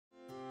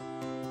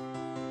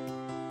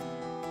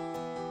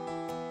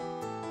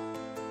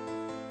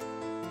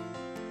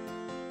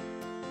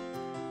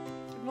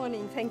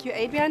morning. Thank you,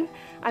 Adrian.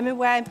 I'm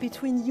aware I'm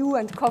between you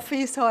and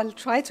coffee, so I'll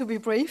try to be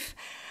brief.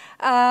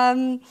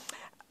 I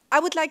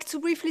would like to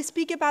briefly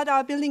speak about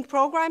our building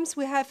programs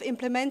we have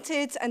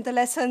implemented and the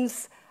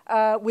lessons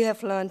we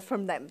have learned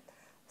from them.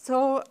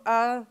 So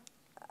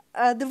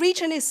the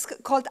region is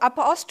called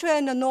Upper Austria,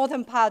 in the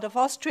northern part of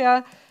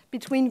Austria,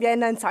 between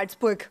Vienna and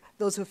Salzburg,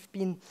 those who've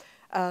been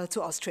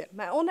to Austria.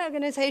 My own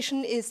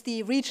organization is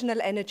the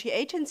Regional Energy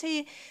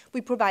Agency.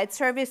 We provide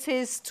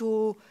services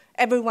to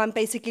everyone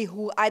basically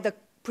who either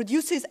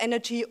produces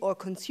energy or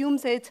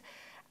consumes it.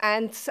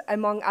 And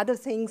among other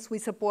things, we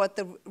support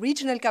the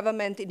regional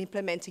government in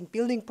implementing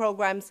building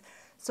programs.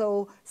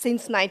 So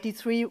since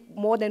 '93,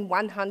 more than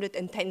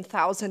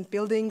 110,000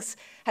 buildings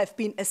have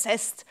been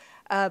assessed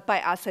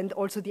by us, and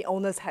also the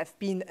owners have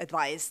been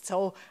advised.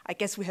 So I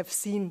guess we have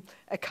seen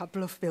a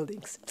couple of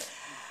buildings.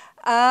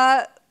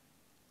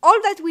 All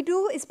that we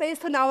do is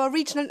based on our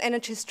regional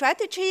energy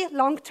strategy.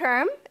 Long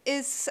term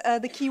is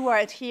the key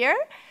word here.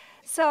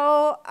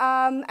 So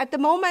at the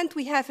moment,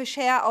 we have a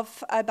share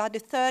of about a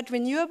third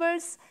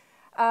renewables.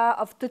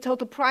 Of the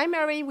total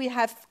primary, we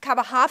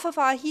cover half of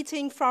our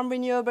heating from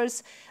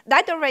renewables.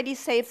 That already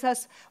saves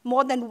us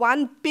more than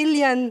 €1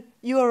 billion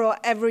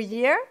every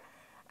year.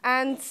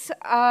 And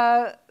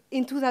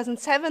in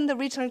 2007, the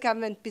regional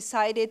government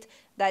decided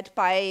that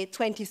by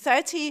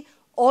 2030,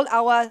 all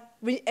our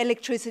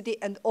electricity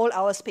and all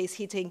our space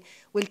heating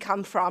will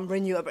come from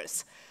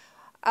renewables.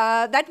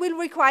 That will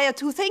require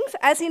two things,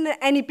 as in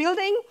any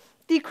building: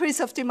 decrease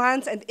of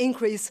demand and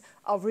increase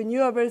of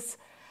renewables.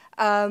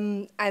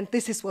 And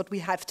this is what we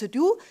have to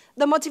do.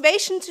 The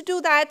motivation to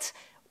do that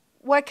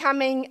were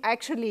coming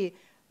actually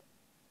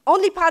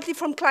only partly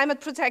from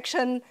climate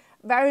protection,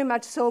 very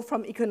much so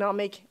from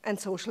economic and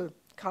social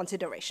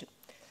consideration.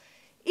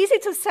 Easy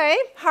to say,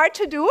 hard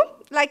to do,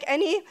 like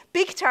any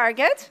big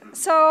target.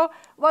 So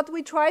what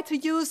we try to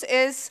use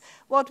is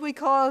what we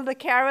call the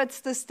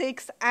carrots, the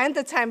sticks, and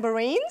the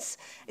tambourines,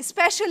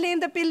 especially in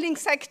the building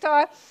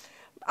sector.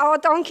 Our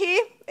donkey,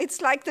 it's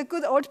like the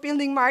good old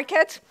building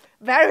market,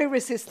 very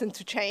resistant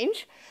to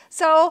change.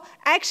 So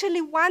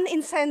actually one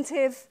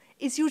incentive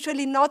is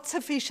usually not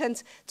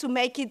sufficient to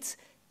make it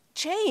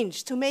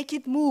change, to make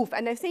it move.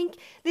 And I think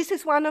this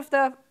is one of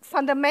the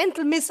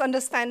fundamental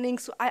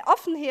misunderstandings I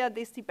often hear in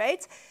these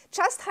debates.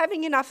 Just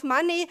having enough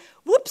money,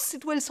 whoops,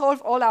 it will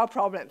solve all our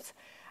problems.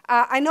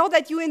 I know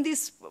that you in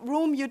this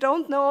room, you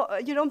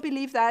don't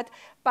believe that,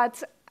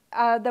 but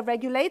the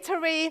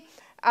regulatory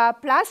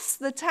plus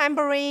the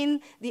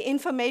tambourine, the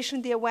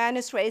information, the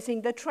awareness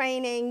raising, the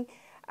training,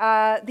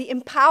 the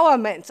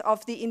empowerment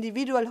of the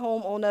individual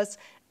homeowners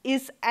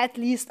is at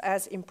least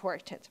as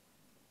important.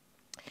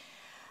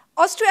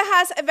 Austria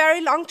has a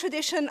very long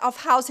tradition of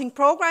housing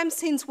programs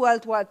since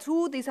World War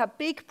II. These are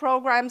big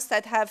programs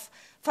that have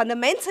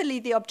fundamentally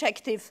the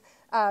objective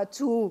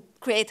to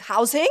create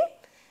housing.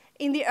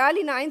 In the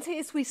early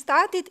 90s, we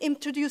started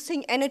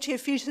introducing energy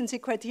efficiency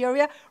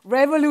criteria,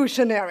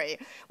 revolutionary.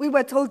 We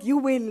were told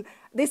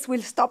this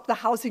will stop the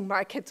housing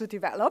market to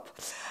develop.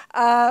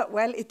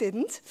 Well, it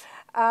didn't.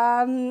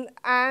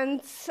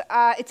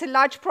 It's a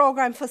large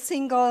program for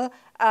single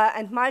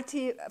and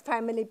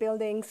multi-family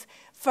buildings,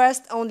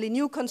 first only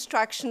new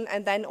construction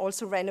and then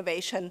also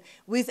renovation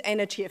with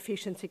energy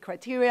efficiency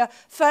criteria,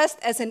 first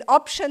as an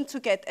option to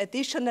get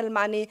additional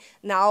money,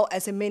 now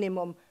as a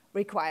minimum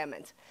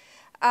requirement.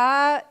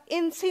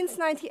 Since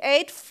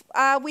 '98,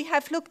 we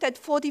have looked at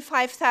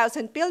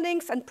 45,000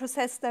 buildings and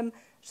processed them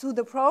through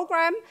the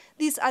program.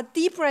 These are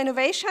deep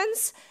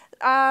renovations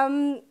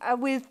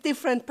with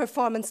different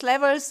performance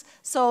levels,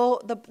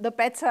 so the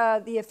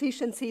better the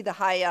efficiency, the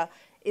higher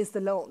is the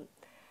loan.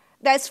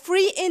 There's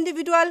free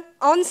individual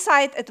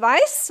on-site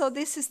advice, so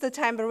this is the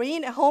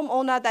tambourine, a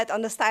homeowner that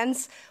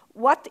understands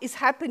what is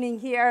happening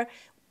here.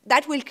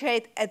 That will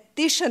create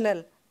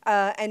additional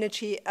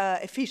energy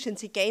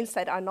efficiency gains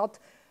that are not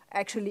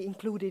actually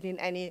included in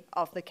any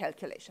of the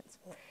calculations.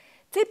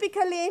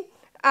 Typically,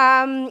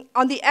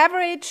 on the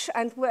average,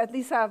 and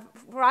these are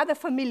rather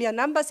familiar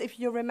numbers if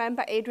you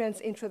remember Adrian's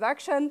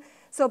introduction.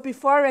 So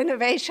before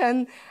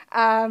renovation,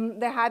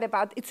 they had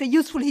it's a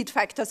useful heat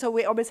factor, so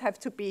we always have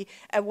to be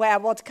aware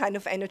what kind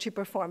of energy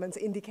performance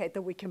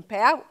indicator we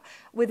compare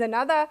with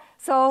another.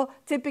 So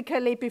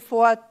typically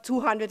before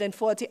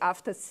 240,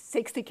 after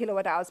 60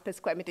 kilowatt hours per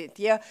square meter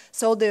a year.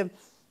 So the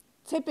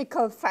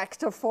typical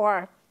factor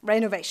for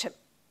renovation.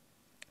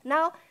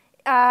 Now,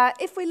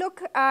 if we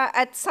look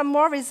at some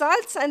more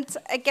results, and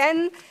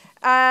again,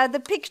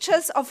 the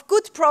pictures of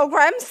good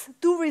programs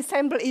do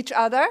resemble each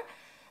other.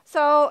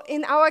 So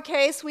in our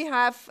case,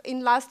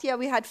 last year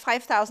we had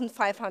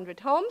 5,500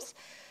 homes.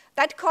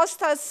 That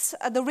cost us,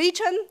 the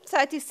region,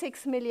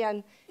 36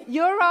 million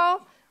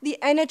euro. The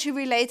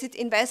energy-related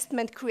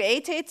investment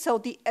created, so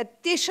the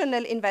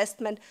additional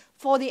investment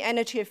for the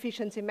energy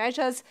efficiency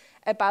measures,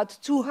 about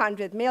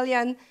 200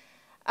 million.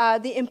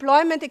 The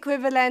employment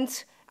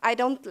equivalent, I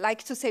don't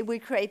like to say we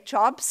create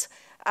jobs,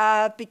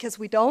 because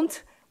we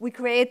don't. We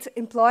create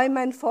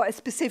employment for a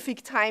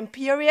specific time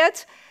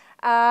period,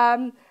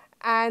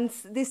 and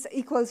this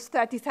equals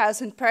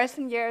 30,000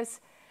 person years.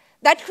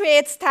 That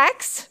creates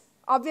tax.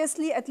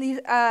 Obviously, at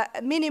least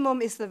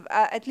minimum is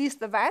at least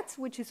the VAT,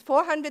 which is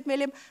 400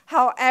 million.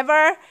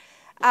 However,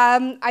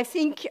 I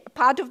think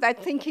part of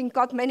that thinking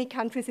got many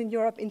countries in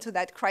Europe into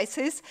that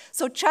crisis.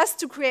 So just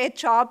to create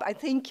jobs, I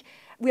think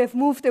we have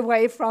moved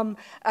away from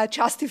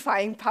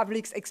justifying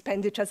public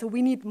expenditure. So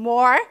we need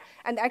more,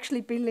 and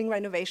actually building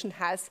renovation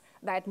has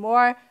that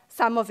more.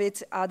 Some of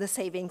it are the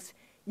savings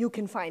you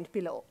can find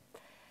below.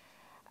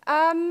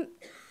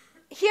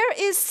 Here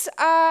is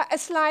a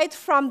slide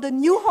from the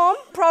New Home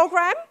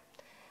program.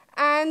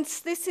 And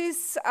this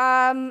is,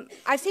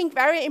 I think,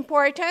 very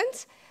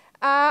important.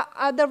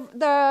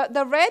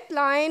 The red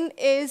line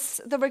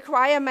is the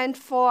requirement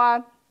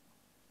for,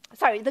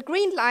 sorry, the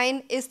green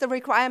line is the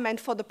requirement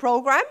for the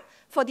program,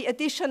 for the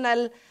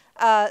additional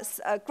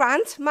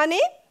grant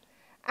money.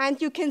 And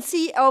you can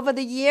see over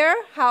the year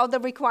how the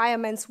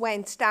requirements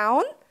went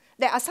down.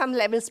 There are some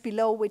levels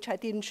below which I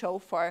didn't show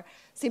for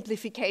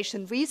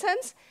simplification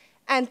reasons.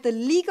 And the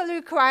legal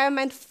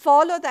requirement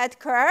follow that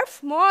curve,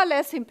 more or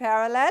less in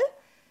parallel,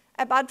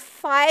 about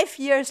 5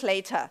 years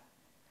later.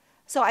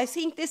 So I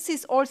think this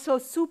is also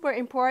super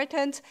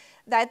important,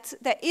 that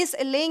there is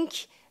a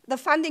link. The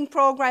funding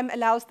program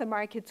allows the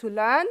market to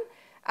learn,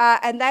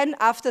 and then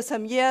after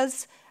some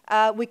years,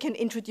 we can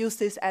introduce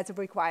this as a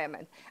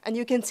requirement. And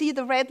you can see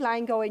the red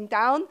line going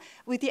down.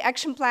 With the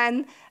action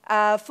plan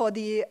for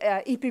the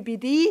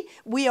EPBD,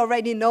 we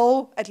already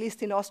know, at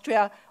least in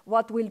Austria,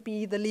 what will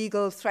be the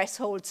legal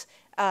thresholds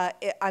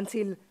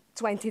until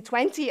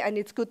 2020, and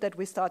it's good that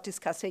we start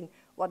discussing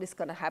what is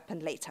going to happen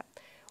later.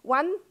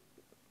 One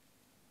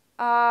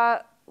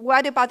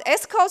word about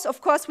ESCOs. Of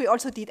course, we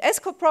also did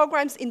ESCO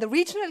programs in the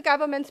regional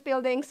government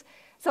buildings.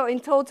 So in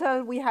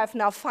total, we have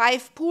now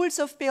 5 pools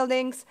of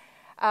buildings.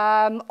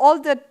 All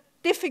the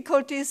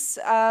difficulties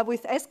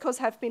with ESCOs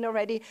have been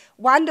already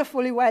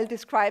wonderfully well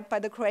described by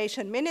the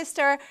Croatian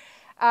minister.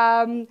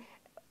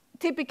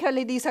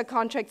 Typically, these are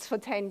contracts for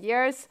 10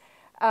 years.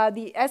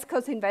 The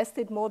ESCOs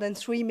invested more than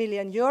 3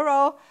 million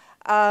euro.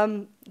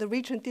 The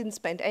region didn't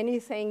spend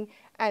anything,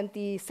 and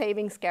the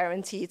savings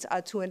guaranteed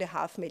are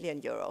 2.5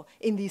 million euro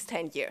in these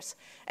 10 years.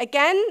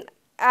 Again,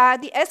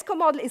 the ESCO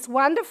model is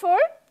wonderful,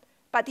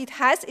 but it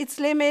has its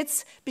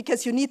limits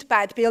because you need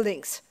bad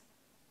buildings.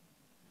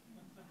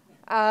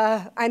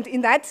 And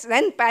in that,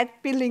 then bad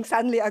buildings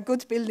suddenly are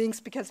good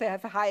buildings because they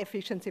have a high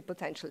efficiency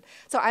potential.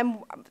 So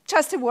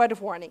just a word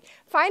of warning.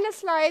 Final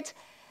slide.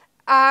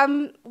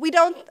 We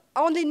don't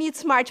only need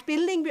smart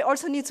building, we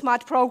also need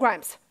smart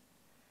programs.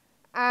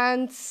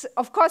 And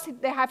of course,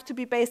 they have to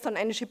be based on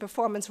energy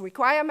performance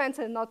requirements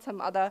and not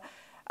some other,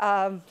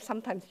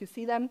 sometimes you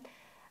see them.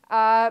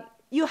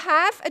 You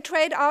have a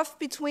trade-off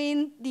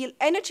between the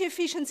energy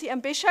efficiency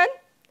ambition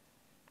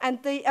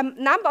and the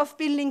number of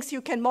buildings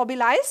you can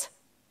mobilize.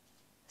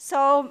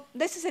 So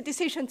this is a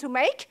decision to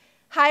make.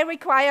 High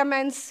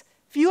requirements,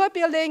 fewer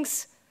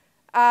buildings,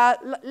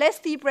 less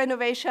deep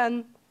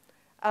renovation,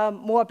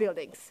 more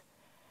buildings.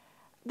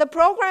 The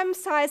program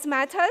size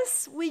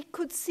matters. We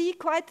could see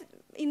quite,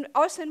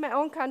 also in my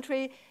own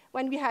country,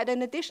 when we had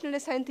an additional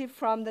incentive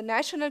from the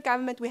national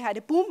government, we had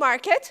a boom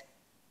market.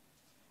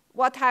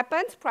 What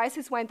happened?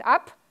 Prices went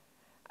up,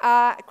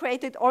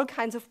 created all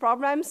kinds of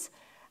problems,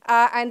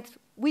 and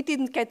we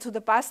didn't get to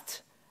the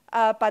bust,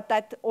 but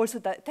that also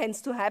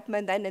tends to happen,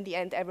 and then in the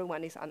end,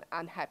 everyone is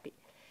unhappy.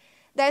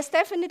 There's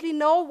definitely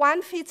no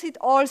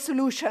one-fits-it-all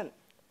solution.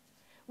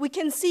 We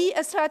can see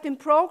a certain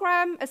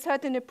program, a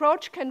certain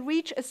approach can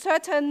reach a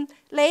certain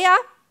layer,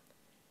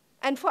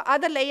 and for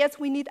other layers,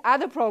 we need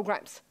other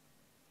programs.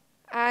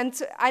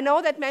 And I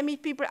know that many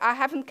people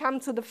haven't come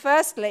to the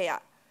first layer,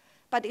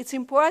 but it's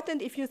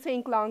important if you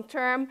think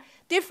long-term.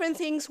 Different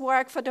things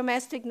work for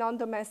domestic,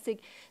 non-domestic.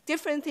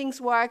 Different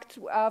things work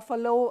for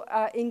low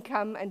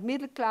income and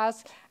middle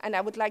class. And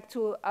I would like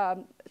to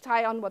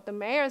tie on what the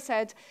mayor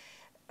said.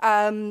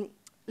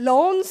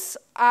 Loans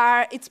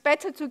are, it's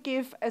better to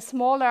give a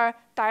smaller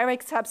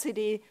direct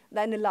subsidy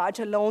than a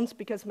larger loans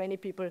because many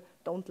people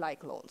don't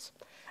like loans.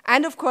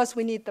 And of course,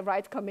 we need the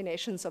right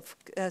combinations of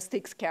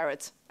sticks,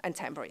 carrots, and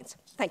tambourines.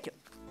 Thank you.